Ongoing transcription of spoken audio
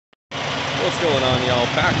What's going on, y'all?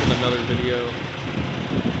 Back with another video.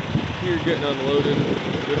 Here getting unloaded.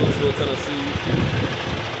 Goodlettsville, Tennessee.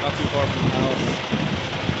 Not too far from the house.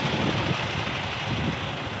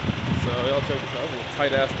 So y'all check this out. This is a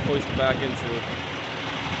tight ass place to back into.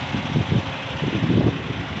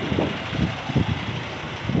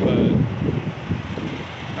 But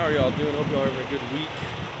how are y'all doing? Hope y'all are having a good week.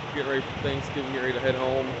 Getting ready for Thanksgiving, getting ready to head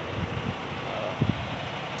home.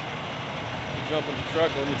 Jump in the truck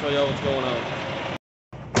and let me tell y'all what's going on.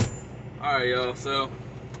 Alright, y'all, so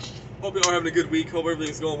hope y'all are having a good week. Hope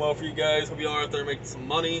everything's going well for you guys. Hope y'all are out there making some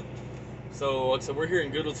money. So, like I said, we're here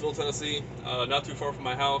in Goodlettsville, Tennessee, not too far from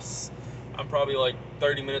my house. I'm probably like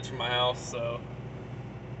 30 minutes from my house, so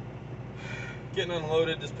getting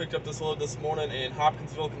unloaded. Just picked up this load this morning in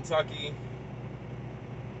Hopkinsville, Kentucky.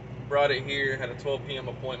 Brought it here, had a 12 p.m.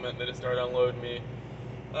 appointment. They just started unloading me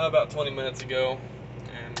about 20 minutes ago.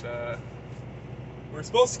 And we were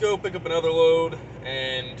supposed to go pick up another load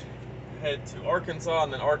and head to Arkansas,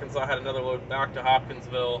 and then Arkansas had another load back to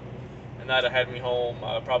Hopkinsville, and that had me home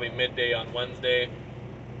probably midday on Wednesday.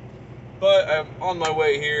 But I'm on my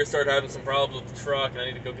way here, started having some problems with the truck, and I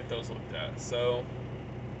need to go get those looked at. So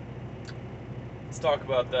let's talk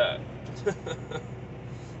about that.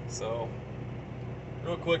 So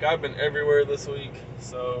real quick, I've been everywhere this week.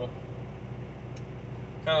 So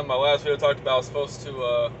kind of my last video I talked about, I was supposed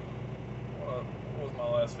to what was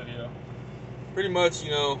my last video? Pretty much,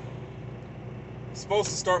 supposed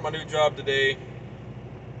to start my new job today,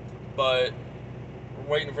 but we're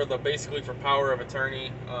waiting for basically for power of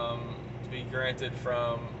attorney to be granted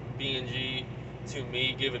from B&G to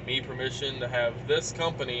me, giving me permission to have this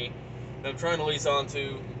company that I'm trying to lease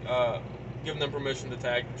onto, giving them permission to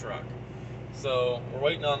tag the truck. So we're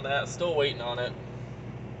waiting on that, still waiting on it.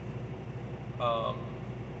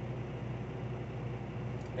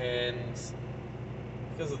 And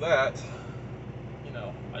because of that,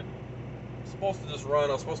 I supposed to just run.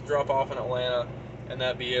 I was supposed to drop off in Atlanta, and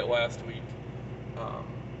that'd be it last week.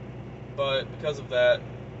 But because of that,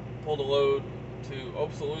 pulled a load to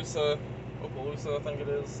Opelousas, I think it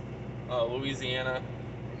is, Louisiana.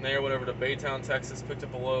 From there, went over to Baytown, Texas, picked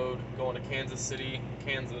up a load, going to Kansas City,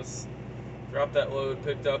 Kansas. Dropped that load,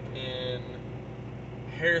 picked up in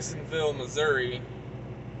Harrisonville, Missouri,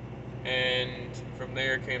 and from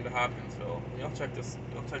there came to Hopkinsville. Y'all check the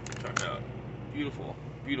truck out. Beautiful,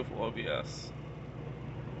 beautiful OBS.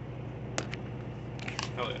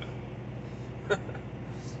 Hell yeah.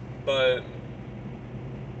 But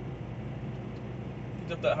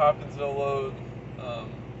picked up that Hopkinsville load,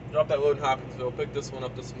 dropped that load in Hopkinsville, picked this one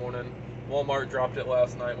up this morning. Walmart dropped it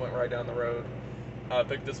last night, went right down the road.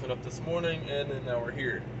 Picked this one up this morning, and then now we're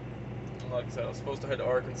here. And like I said, I was supposed to head to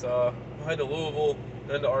Arkansas, head to Louisville,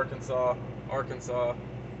 then to Arkansas,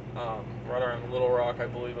 right around Little Rock, I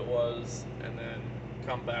believe it was, and then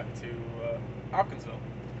come back to Hopkinsville.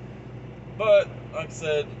 But like I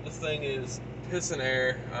said, this thing is pissing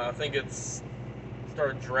air. I think it's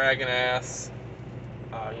started dragging ass.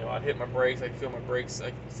 I'd hit my brakes. I can feel my brakes.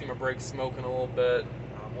 I can see my brakes smoking a little bit.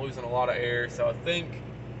 I'm losing a lot of air. So I think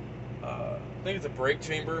it's a brake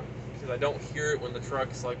chamber, because I don't hear it when the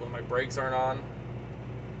truck's like when my brakes aren't on.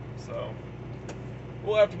 So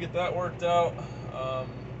we'll have to get that worked out.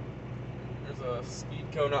 There's a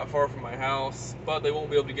Speedco not far from my house, but they won't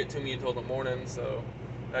be able to get to me until the morning, so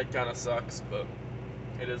that kind of sucks, but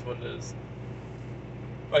it is what it is.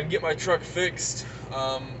 If I can get my truck fixed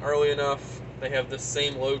early enough, they have this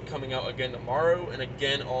same load coming out again tomorrow and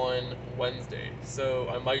again on Wednesday, so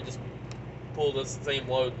I might just pull this same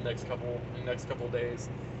load in the next couple of days.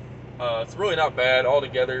 It's really not bad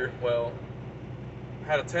altogether. Well, I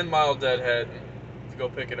had a 10-mile deadhead to go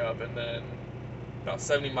pick it up, and then about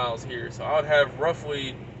 70 miles here, so I would have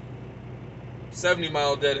roughly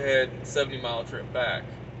 70-mile deadhead, 70-mile trip back.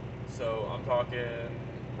 So I'm talking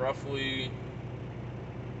roughly,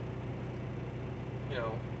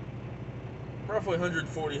 roughly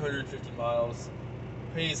 140, 150 miles.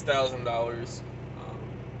 Pays $1,000,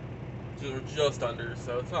 just under,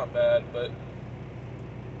 so it's not bad, but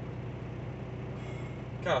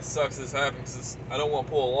kind of sucks this happens, because I don't want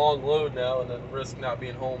to pull a long load now and then risk not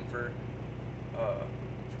being home for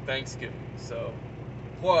Thanksgiving. So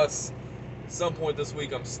plus at some point this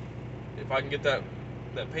week, if I can get that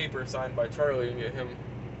paper signed by Charlie and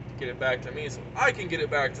get it back to me, so I can get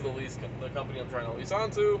it back to the company I'm trying to lease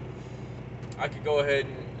onto, I could go ahead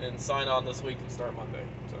and sign on this week and start Monday.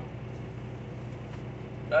 So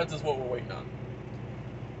that's just what we're waiting on.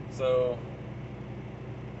 So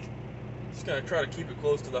just gonna try to keep it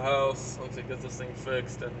close to the house once I get this thing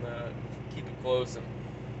fixed, and keep it close, and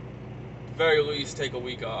at the very least take a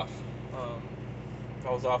week off. If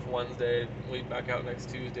I was off Wednesday, leave back out next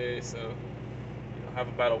Tuesday, so have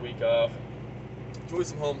about a week off. Enjoy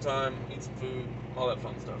some home time, eat some food, all that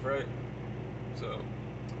fun stuff, right? So,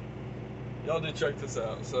 y'all did check this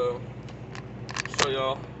out. So, I'll show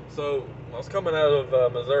y'all. So, when I was coming out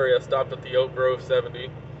of Missouri, I stopped at the Oak Grove 70,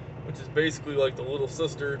 which is basically like the little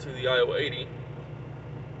sister to the Iowa 80.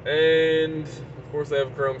 And, of course, they have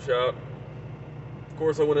a chrome shop. Of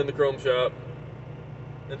course, I went in the chrome shop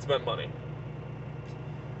and spent money.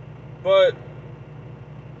 But,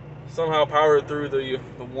 somehow powered through the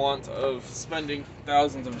want of spending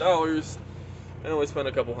thousands of dollars and only spent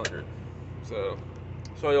a couple hundred. So,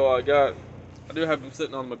 show you all I got. I do have them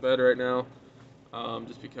sitting on my bed right now,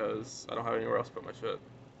 just because I don't have anywhere else to put my shit.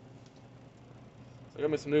 So I got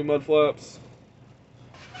me some new mud flaps.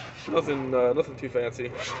 Nothing too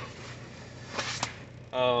fancy.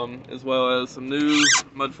 As well as some new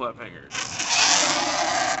mud flap hangers.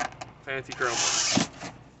 Fancy chrome ones.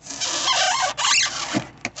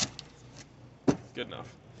 Good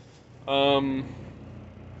enough.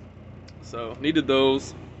 So needed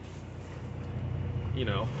those. You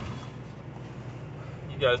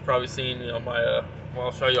guys probably seen my well,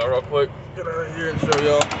 I'll show y'all real quick. Get out of here and show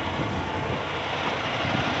y'all.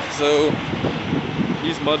 So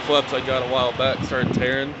these mud flaps I got a while back started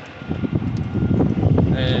tearing,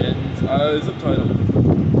 and I zip tied them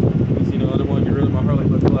because I didn't want to get rid of my Harley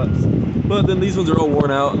mud flaps. But then these ones are all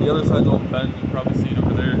worn out, and the other side's all bent. You can probably see it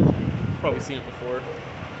over there. Probably seen it before.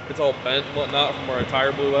 It's all bent and whatnot from where a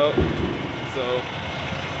tire blew out. So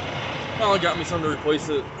finally got me something to replace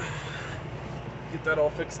it. Get that all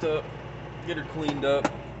fixed up. Get her cleaned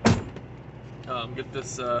up. Get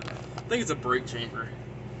this. I think it's a brake chamber.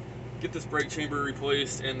 Get this brake chamber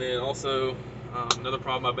replaced, and then also another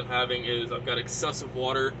problem I've been having is I've got excessive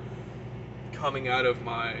water coming out of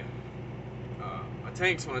my my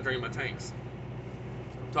tanks when I drain my tanks.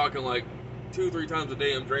 I'm talking like 2-3 times a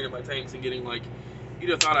day. I'm draining my tanks and getting like, you'd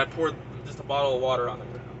have thought I poured just a bottle of water on the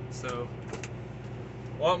ground. So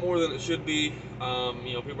a lot more than it should be.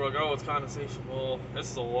 People are like, oh, it's condensation. Well, this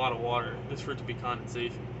is a lot of water just for it to be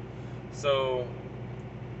condensation. So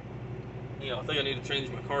I think I need to change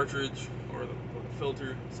my cartridge or the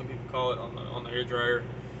filter, some people call it, on the air dryer,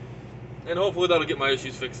 and hopefully that'll get my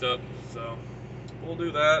issues fixed up. So we'll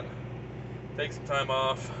do that. Take some time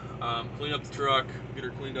off, clean up the truck, get her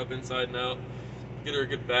cleaned up inside and out, get her a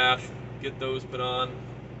good bath, get those put on,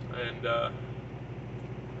 and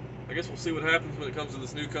I guess we'll see what happens when it comes to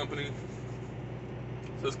this new company.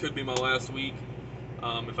 So this could be my last week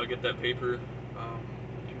if I get that paper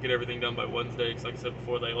and get everything done by Wednesday. Because like I said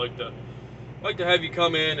before, they like to have you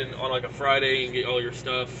come in and on like a Friday and get all your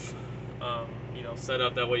stuff set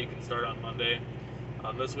up. That way you can start on Monday.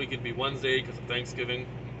 This week it'd be Wednesday because of Thanksgiving,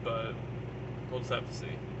 but we'll just have to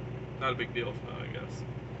see. Not a big deal, I guess.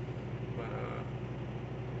 But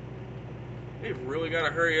they've really got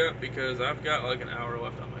to hurry up because I've got like an hour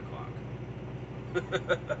left on my clock.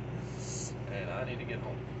 And I need to get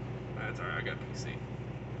home. That's alright, I got PC.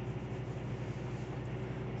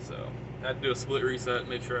 So, I had to do a split reset,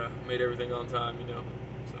 make sure I made everything on time,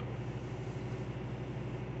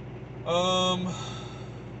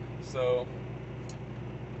 So,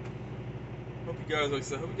 hope you guys, like I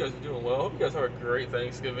said, hope you guys are doing well. Hope you guys have a great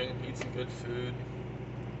Thanksgiving, eat some good food.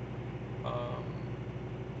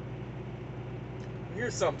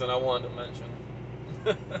 Here's something I wanted to mention.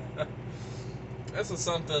 This is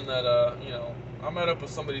something that, I met up with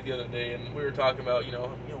somebody the other day, and we were talking about,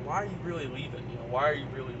 why are you really leaving? Why are you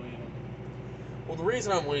really leaving? Well, the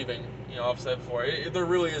reason I'm leaving, I've said before, there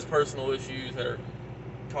really is personal issues that are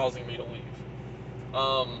causing me to leave.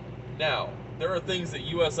 Now, there are things that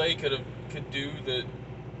USA could do that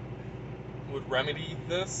would remedy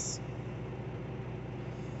this.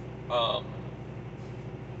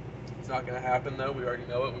 It's not going to happen, though. We already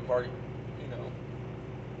know it. We've already,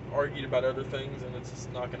 argued about other things, and it's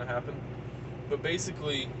just not going to happen. But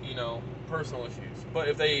basically, personal issues. But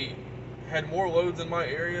if they had more loads in my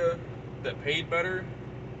area that paid better,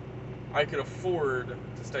 I could afford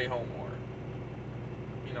to stay home more.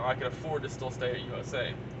 I could afford to still stay at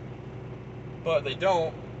USA. But they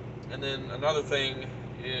don't. And then another thing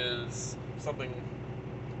is something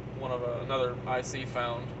another IC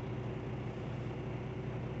found.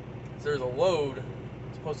 So there's a load,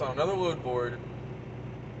 it's posted on another load board.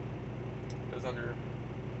 It was under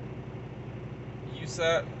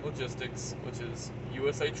USAT Logistics, which is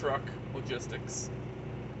USA Truck Logistics.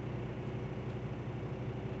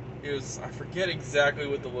 It was, I forget exactly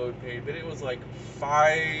what the load paid, but it was like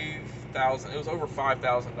 $5,000. It was over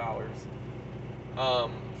 $5,000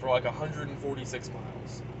 for like 146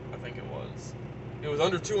 miles, I think it was. It was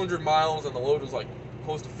under 200 miles, and the load was like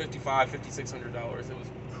close to $5,600. It was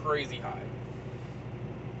crazy high.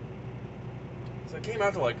 So it came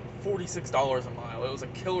out to like $46 a mile. It was a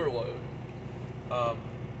killer load. Um,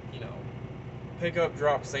 you know, pickup,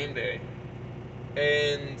 drop, same day.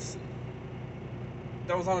 And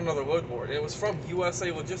that was on another load board. It was from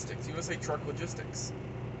USA Logistics, USA Truck Logistics.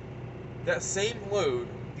 That same load,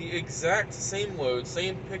 the exact same load,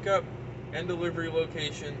 same pickup and delivery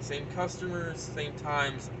location, same customers, same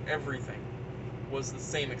times, everything was the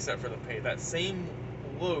same except for the pay. That same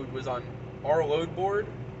load was on our load board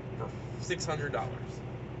for $600.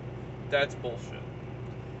 That's bullshit.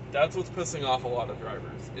 That's what's pissing off a lot of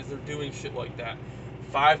drivers, is they're doing shit like that.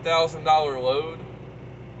 $5,000 load,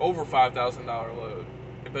 over $5,000 load,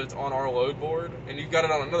 but it's on our load board, and you've got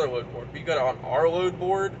it on another load board. But you got it on our load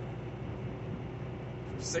board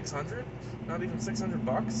for 600? Not even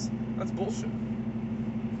 $600? That's bullshit.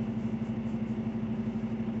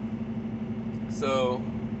 So,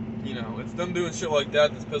 you know, it's them doing shit like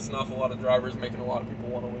that that's pissing off a lot of drivers, making a lot of people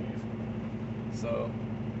want to leave. So,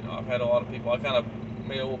 you know, I've had a lot of people. I kind of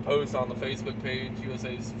made a little post on the Facebook page,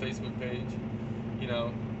 USA's Facebook page, you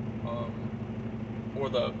know, or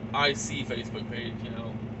the IC Facebook page, you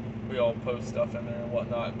know. We all post stuff in there and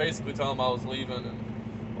whatnot. Basically tell them I was leaving, and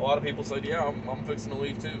a lot of people said, yeah, I'm fixing to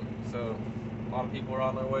leave too. So, a lot of people are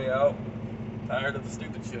on their way out, tired of the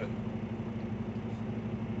stupid shit.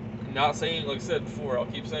 Not saying, like I said before, I'll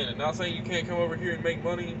keep saying it, not saying you can't come over here and make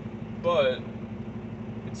money, but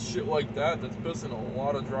it's shit like that that's pissing a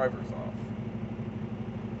lot of drivers off.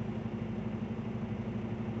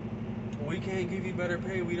 We can't give you better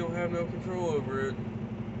pay, we don't have no control over it.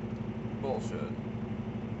 Bullshit.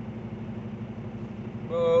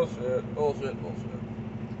 Bullshit.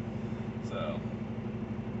 So,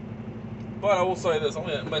 but I will say this, I'm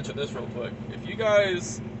going to mention this real quick. If you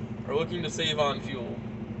guys are looking to save on fuel,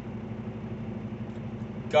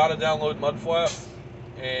 gotta download Mudflap,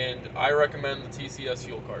 and I recommend the TCS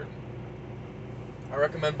fuel card. I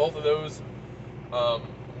recommend both of those.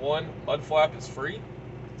 One, Mudflap is free.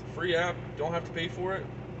 It's a free app. You don't have to pay for it.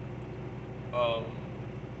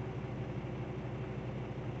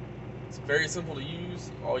 It's very simple to use.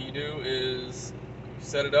 All you do is you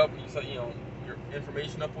set it up. You set your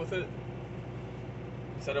information up with it.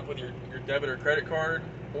 You set up with your debit or credit card,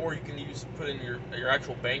 or you can put in your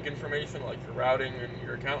actual bank information, like your routing and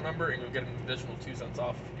your account number, and you'll get an additional 2 cents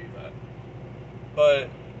off if you do that. But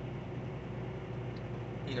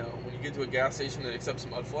when you get to a gas station that accepts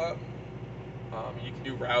Mudflap, you can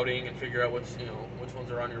do routing and figure out which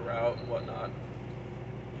ones are on your route and whatnot.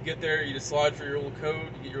 You get there, you just slide for your little code,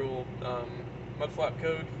 you get your little Mudflap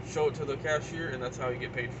code, show it to the cashier, and that's how you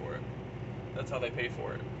get paid for it. That's how they pay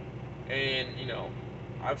for it. And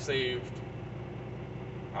I've seen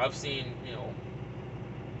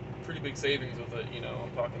pretty big savings with it.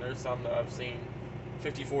 I'm talking, there's some that I've seen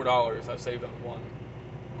 $54 I've saved on one,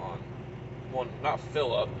 not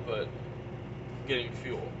fill up, but getting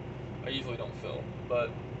fuel. I usually don't fill, but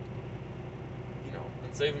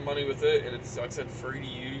and saving money with it, and it's, like I said, free to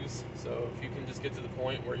use. So if you can just get to the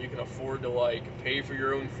point where you can afford to pay for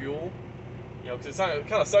your own fuel, because it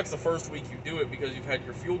kind of sucks the first week you do it, because you've had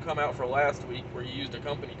your fuel come out for last week where you used a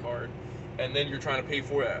company card, and then you're trying to pay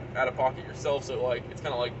for it out of pocket yourself. So it's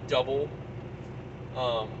kind of like double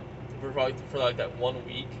for that 1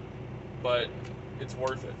 week, but it's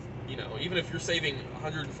worth it. Even if you're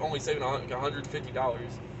only saving $150,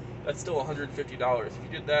 that's still $150. If you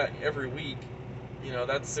did that every week,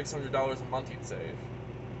 that's $600 a month you'd save.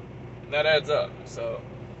 And that adds up. So,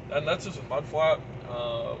 and that's just with Mudflap.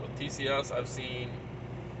 With TCS, I've seen,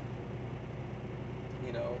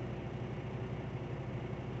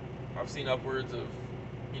 upwards of,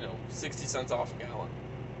 60 cents off a gallon.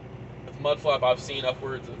 With Mudflap, I've seen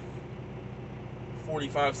upwards of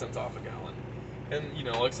 45 cents off a gallon. And,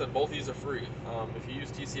 like I said, both these are free. If you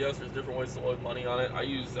use TCS, there's different ways to load money on it. I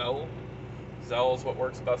use Zelle. Zelle is what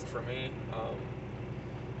works best for me.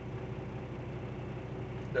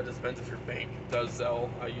 That just depends if your bank does Zelle.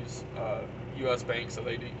 I use U.S. Bank, so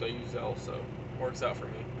they use Zelle, so it works out for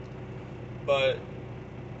me. But,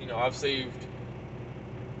 I've saved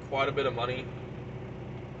quite a bit of money.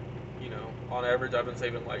 On average, I've been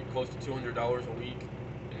saving close to $200 a week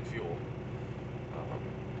in fuel.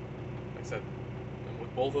 Like I said, and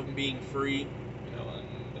with both of them being free,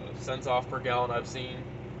 and cents off per gallon I've seen,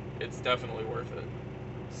 it's definitely worth it.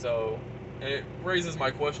 So, and it raises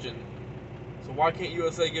my question, so why can't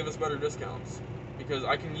USA give us better discounts? Because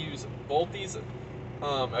I can use both these,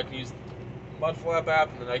 I can use Mudflap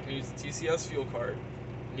app, and then I can use the TCS fuel card,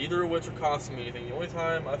 neither of which are costing me anything. The only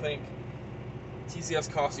time I think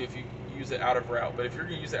TCS costs you if you use it out of route, but if you're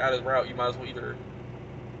going to use it out of route, you might as well either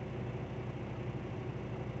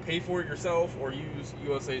pay for it yourself or use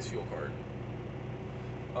USA's fuel card.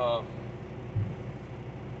 Um,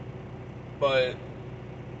 but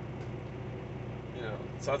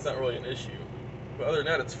so that's not really an issue. But other than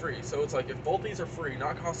that, it's free. So it's like if both these are free,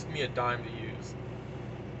 not costing me a dime to use,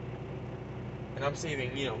 and I'm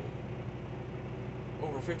saving,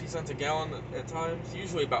 over 50 cents a gallon at times,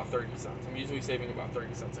 usually about 30 cents. I'm usually saving about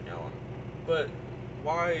 30 cents a gallon. But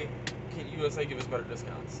why can't USA give us better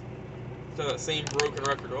discounts? Instead of that same broken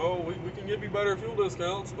record, oh, we can give you better fuel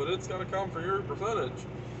discounts, but it's got to come for your percentage.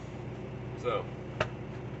 So,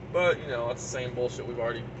 but, that's the same bullshit we've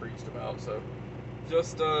already preached about. So,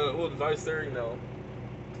 just a little advice there, at the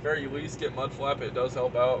very least, get Mudflap. It does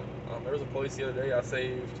help out. There was a place the other day I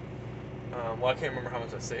saved. Well, I can't remember how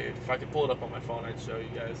much I saved. If I could pull it up on my phone, I'd show you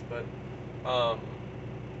guys. But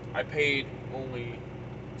I paid only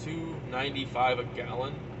 $2.95 a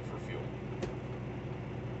gallon for fuel.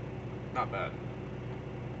 Not bad.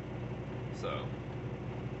 So,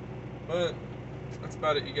 but that's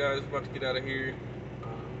about it, you guys. We're about to get out of here.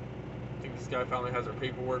 I think this guy finally has our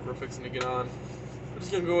paperwork we're fixing to get on. We're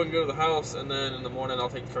just gonna go and go to the house, and then in the morning I'll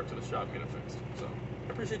take the truck to the shop and get it fixed. So,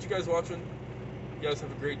 I appreciate you guys watching. You guys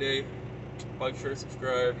have a great day. Like, share,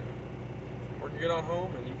 subscribe. We're gonna get on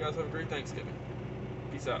home, and you guys have a great Thanksgiving.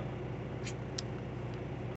 Peace out.